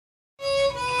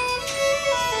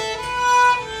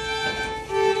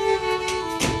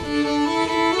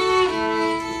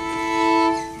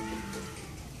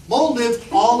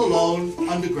alone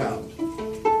underground.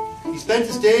 He spent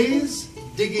his days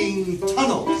digging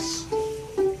tunnels.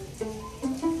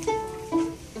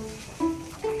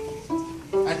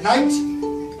 At night,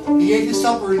 he ate his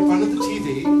supper in front of the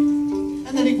TV,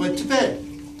 and then he went to bed.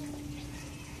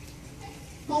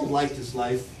 Mole liked his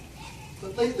life,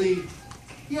 but lately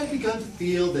he had begun to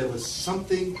feel there was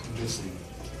something missing.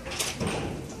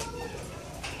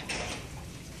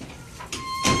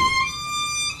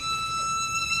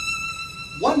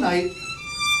 One night,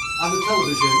 on the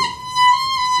television,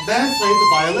 a man played the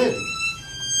violin.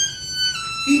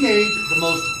 He made the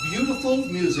most beautiful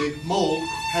music Mole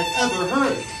had ever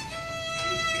heard.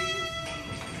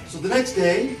 So the next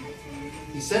day,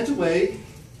 he sent away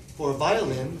for a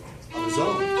violin of his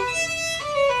own.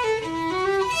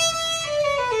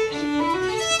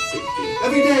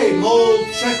 Every day, Mole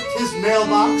checked his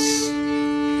mailbox.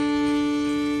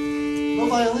 No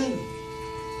violin.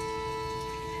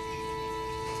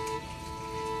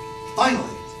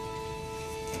 Finally,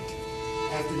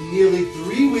 after nearly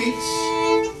 3 weeks,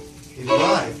 it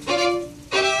arrived.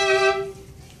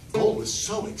 Mole was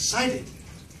so excited.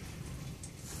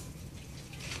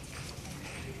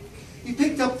 He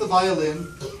picked up the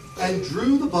violin and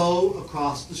drew the bow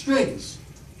across the strings.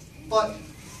 But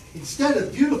instead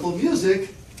of beautiful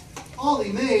music, all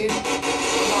he made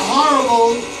was a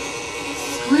horrible,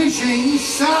 screeching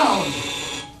sound.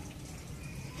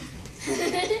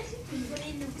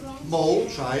 Mole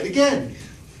tried again.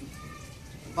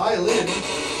 The violin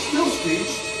still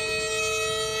screeched,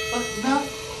 but not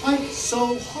quite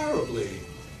so horribly.